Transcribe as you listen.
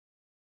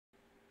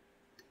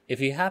If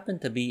you happen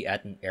to be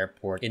at an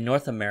airport in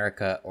North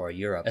America or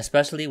Europe,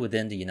 especially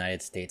within the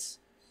United States,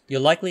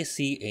 you'll likely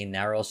see a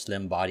narrow,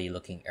 slim-body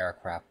looking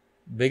aircraft,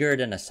 bigger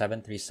than a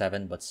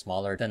 737 but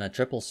smaller than a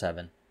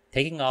 777,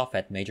 taking off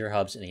at major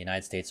hubs in the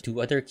United States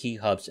to other key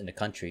hubs in the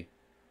country,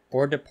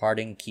 or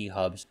departing key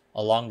hubs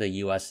along the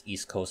US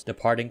East Coast,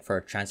 departing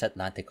for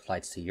transatlantic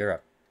flights to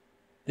Europe.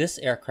 This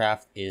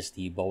aircraft is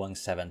the Boeing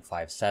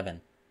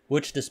 757,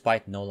 which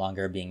despite no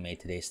longer being made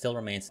today still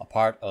remains a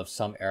part of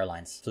some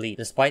airlines' fleet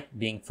despite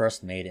being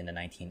first made in the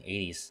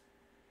 1980s.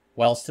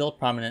 While still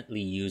prominently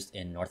used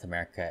in North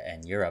America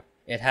and Europe,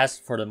 it has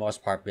for the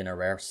most part been a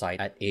rare sight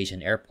at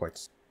Asian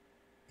airports.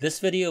 This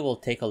video will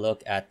take a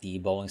look at the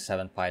Boeing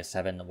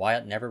 757 and why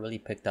it never really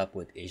picked up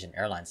with Asian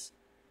airlines.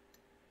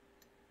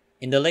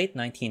 In the late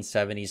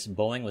 1970s,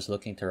 Boeing was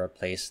looking to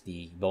replace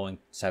the Boeing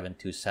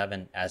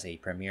 727 as a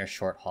premier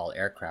short-haul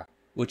aircraft,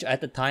 which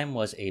at the time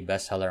was a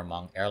bestseller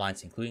among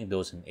airlines including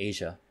those in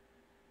Asia.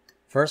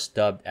 First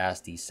dubbed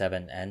as the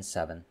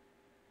 7N7,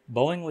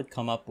 Boeing would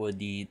come up with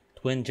the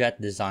twin-jet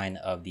design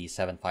of the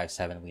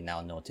 757 we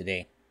now know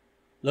today,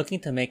 looking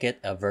to make it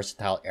a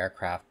versatile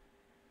aircraft.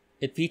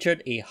 It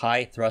featured a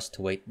high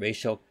thrust-to-weight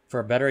ratio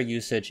for better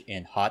usage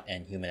in hot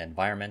and humid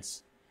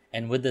environments,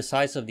 and with the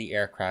size of the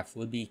aircraft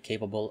would be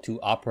capable to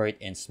operate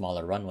in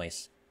smaller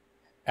runways.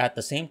 At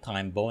the same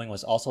time, Boeing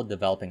was also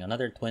developing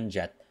another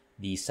twin-jet,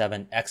 the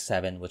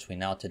 7X7, which we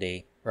now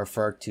today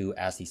refer to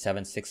as the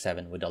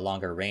 767 with a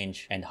longer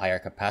range and higher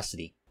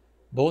capacity.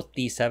 Both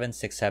the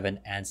 767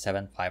 and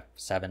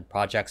 757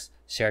 projects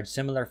shared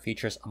similar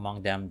features,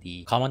 among them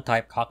the common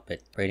type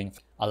cockpit rating,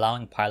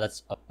 allowing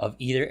pilots of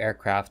either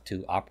aircraft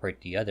to operate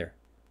the other.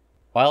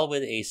 While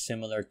with a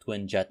similar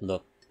twin-jet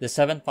look, the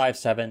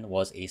 757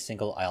 was a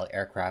single-aisle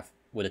aircraft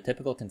with a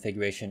typical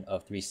configuration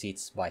of 3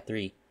 seats by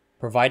 3,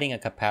 providing a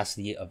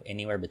capacity of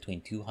anywhere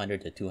between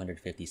 200 to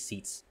 250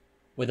 seats,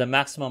 with a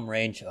maximum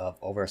range of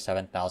over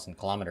 7,000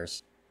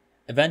 kilometers.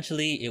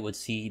 Eventually, it would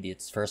see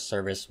its first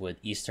service with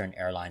Eastern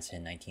Airlines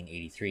in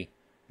 1983,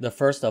 the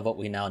first of what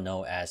we now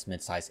know as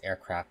mid-size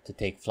aircraft to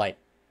take flight,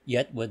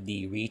 yet with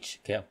the reach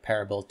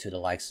comparable to the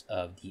likes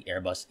of the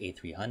Airbus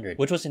A300,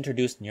 which was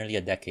introduced nearly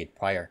a decade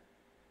prior.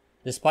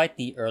 Despite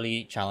the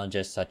early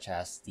challenges such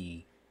as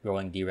the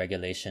growing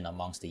deregulation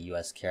amongst the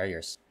US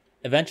carriers,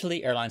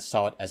 eventually airlines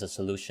saw it as a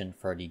solution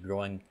for the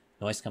growing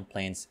noise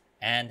complaints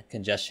and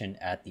congestion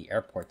at the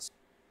airports,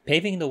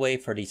 paving the way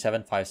for the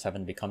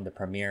 757 to become the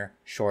premier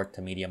short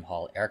to medium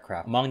haul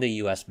aircraft among the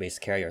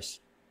US-based carriers.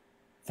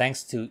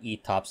 Thanks to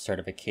ETOPS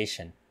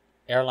certification,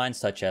 airlines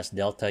such as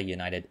Delta,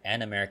 United,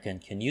 and American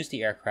can use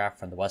the aircraft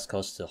from the West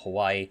Coast to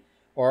Hawaii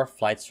or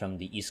flights from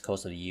the East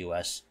Coast of the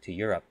US to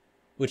Europe,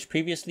 which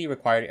previously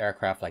required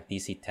aircraft like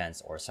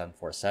DC-10s or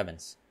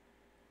 747s.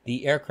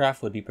 The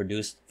aircraft would be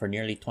produced for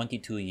nearly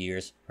 22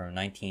 years from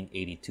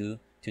 1982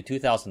 to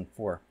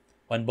 2004,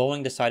 when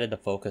Boeing decided to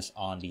focus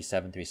on the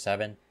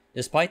 737,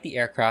 despite the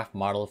aircraft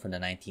model from the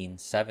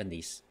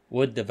 1970s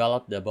would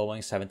develop the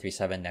Boeing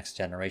 737 Next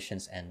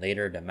Generations and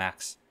later the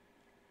MAX.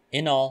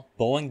 In all,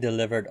 Boeing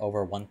delivered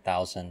over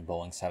 1,000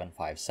 Boeing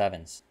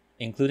 757s,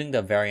 including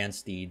the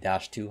variants the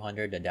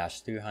 -200, the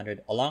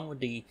 -300, along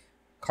with the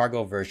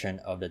cargo version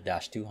of the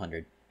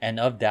 -200, and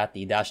of that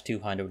the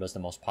 -200 was the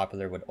most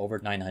popular with over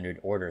 900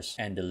 orders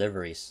and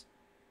deliveries.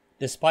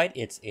 Despite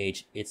its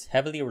age, it's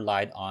heavily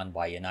relied on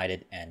by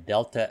United and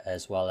Delta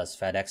as well as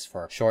FedEx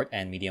for short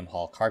and medium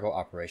haul cargo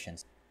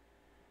operations.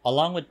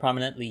 Along with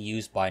prominently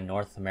used by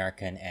North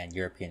American and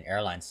European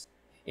airlines,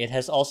 it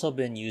has also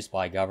been used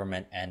by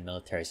government and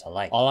militaries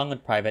alike, along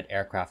with private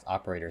aircraft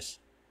operators.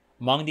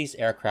 Among these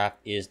aircraft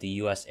is the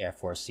US Air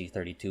Force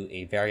C-32,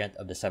 a variant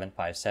of the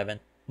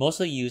 757,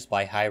 mostly used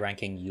by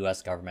high-ranking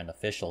US government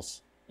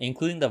officials,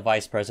 including the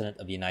Vice President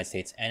of the United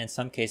States, and in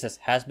some cases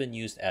has been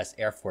used as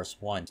Air Force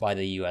One by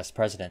the US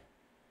President.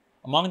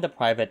 Among the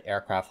private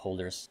aircraft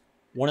holders,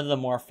 one of the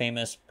more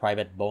famous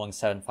private Boeing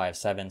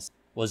 757s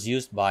was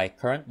used by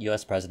current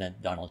US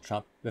President Donald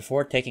Trump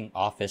before taking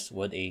office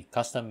with a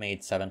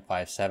custom-made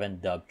 757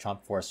 dubbed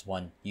Trump Force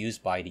One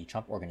used by the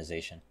Trump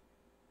Organization.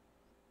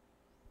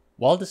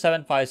 While the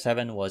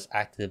 757 was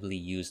actively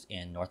used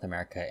in North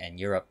America and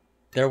Europe,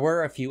 there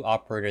were a few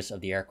operators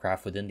of the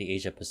aircraft within the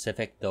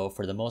Asia-Pacific, though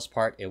for the most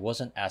part it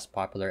wasn't as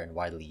popular and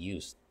widely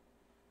used.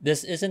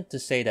 This isn't to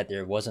say that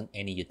there wasn't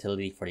any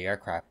utility for the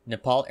aircraft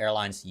Nepal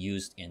Airlines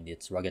used in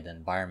its rugged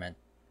environment.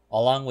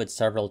 Along with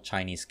several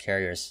Chinese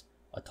carriers,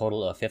 a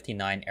total of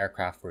 59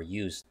 aircraft were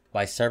used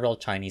by several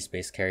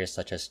Chinese-based carriers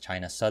such as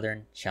China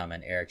Southern,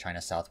 Xiamen Air,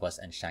 China Southwest,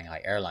 and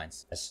Shanghai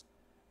Airlines.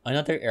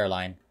 Another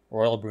airline,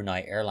 Royal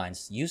Brunei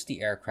Airlines, used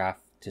the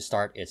aircraft to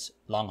start its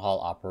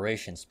long-haul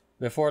operations,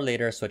 before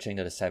later switching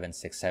to the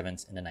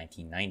 767s in the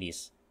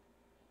 1990s.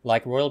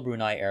 Like Royal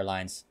Brunei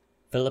Airlines,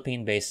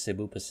 Philippine-based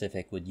Cebu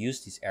Pacific would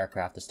use these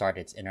aircraft to start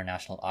its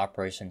international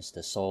operations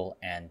to Seoul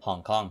and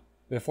Hong Kong,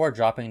 before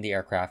dropping the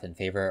aircraft in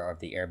favor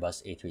of the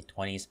Airbus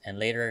A320s and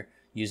later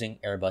using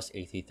Airbus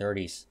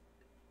A330s.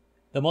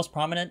 The most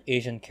prominent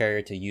Asian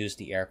carrier to use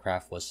the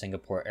aircraft was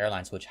Singapore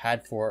Airlines, which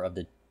had 4 of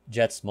the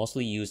jets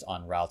mostly used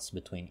on routes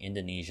between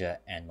Indonesia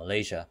and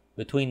Malaysia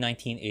between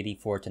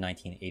 1984 to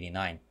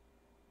 1989.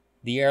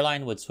 The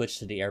airline would switch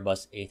to the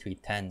Airbus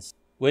A310s,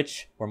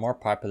 which were more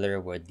popular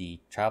with the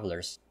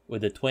travelers,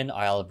 with the twin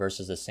aisle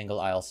versus the single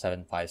aisle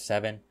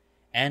 757,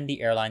 and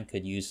the airline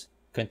could use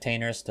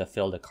containers to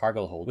fill the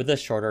cargo hold with a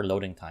shorter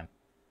loading time.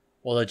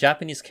 While the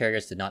Japanese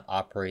carriers did not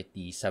operate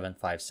the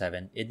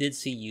 757, it did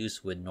see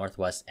use with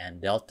Northwest and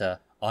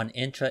Delta on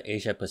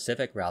intra-Asia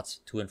Pacific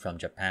routes to and from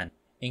Japan,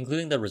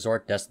 including the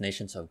resort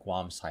destinations of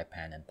Guam,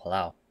 Saipan, and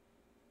Palau.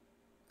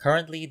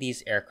 Currently,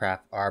 these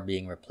aircraft are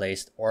being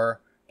replaced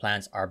or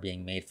plans are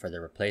being made for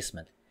their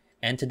replacement,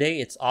 and today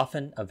it's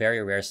often a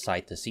very rare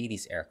sight to see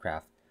these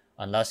aircraft,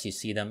 unless you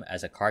see them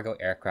as a cargo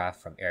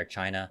aircraft from Air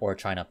China or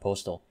China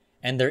Postal.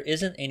 And there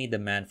isn't any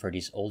demand for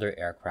these older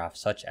aircraft,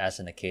 such as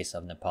in the case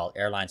of Nepal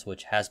Airlines,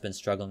 which has been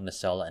struggling to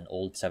sell an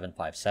old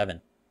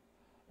 757.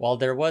 While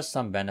there was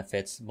some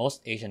benefits,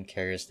 most Asian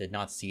carriers did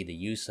not see the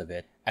use of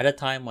it at a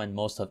time when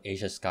most of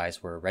Asia's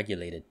skies were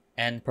regulated,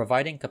 and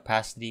providing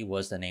capacity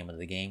was the name of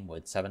the game,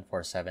 with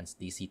 747s,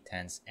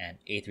 DC-10s, and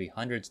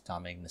A300s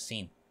dominating the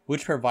scene,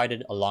 which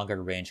provided a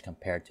longer range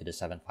compared to the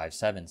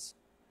 757s.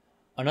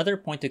 Another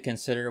point to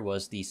consider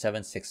was the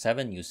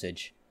 767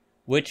 usage,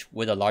 which,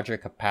 with a larger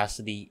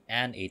capacity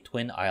and a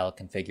twin-aisle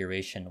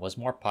configuration, was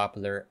more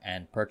popular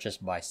and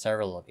purchased by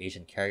several of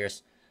Asian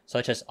carriers,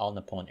 such as All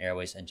Nippon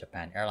Airways and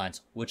Japan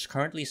Airlines, which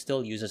currently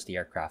still uses the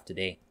aircraft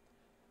today.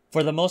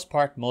 For the most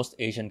part, most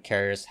Asian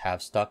carriers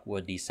have stuck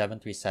with the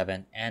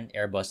 737 and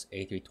Airbus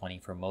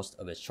A320 for most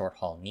of its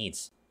short-haul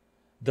needs,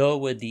 though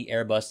with the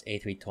Airbus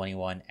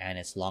A321 and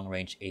its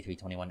long-range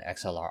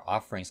A321XLR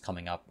offerings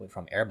coming up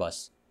from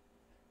Airbus,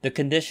 the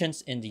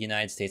conditions in the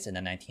United States in the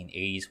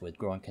 1980s with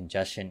growing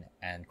congestion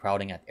and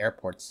crowding at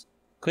airports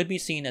could be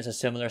seen as a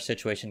similar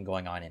situation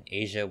going on in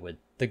Asia, with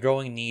the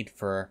growing need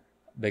for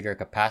bigger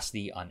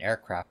capacity on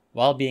aircraft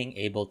while being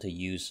able to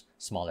use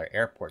smaller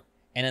airports.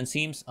 And it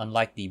seems,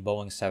 unlike the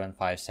Boeing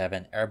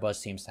 757, Airbus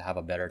seems to have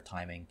a better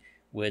timing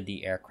with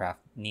the aircraft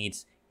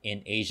needs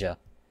in Asia,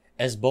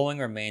 as Boeing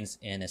remains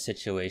in a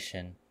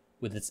situation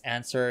with its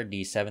answer,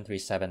 the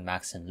 737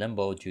 MAX, in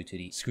limbo due to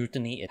the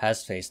scrutiny it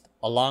has faced,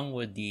 along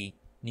with the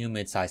new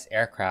midsize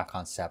aircraft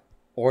concept,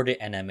 or the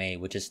NMA,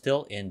 which is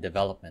still in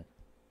development.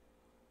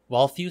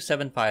 While few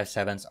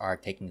 757s are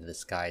taking to the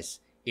skies,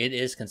 it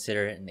is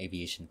considered an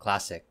aviation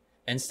classic,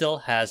 and still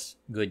has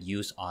good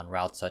use on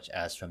routes such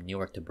as from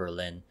Newark to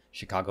Berlin,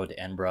 Chicago to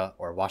Edinburgh,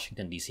 or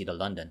Washington DC to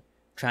London,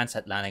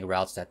 transatlantic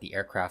routes that the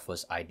aircraft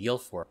was ideal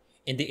for.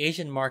 In the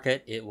Asian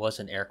market, it was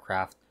an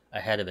aircraft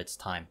ahead of its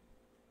time.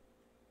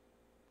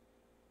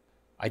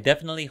 I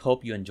definitely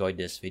hope you enjoyed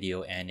this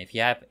video, and if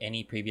you have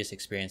any previous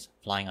experience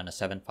flying on a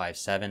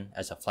 757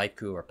 as a flight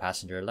crew or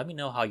passenger, let me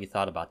know how you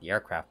thought about the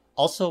aircraft.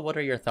 Also, what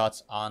are your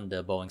thoughts on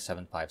the Boeing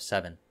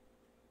 757?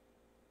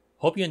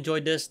 Hope you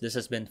enjoyed this. This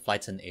has been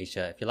Flights in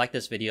Asia. If you like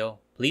this video,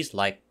 please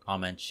like,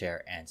 comment,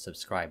 share, and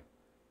subscribe.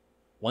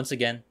 Once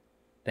again,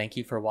 thank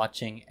you for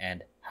watching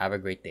and have a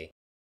great day.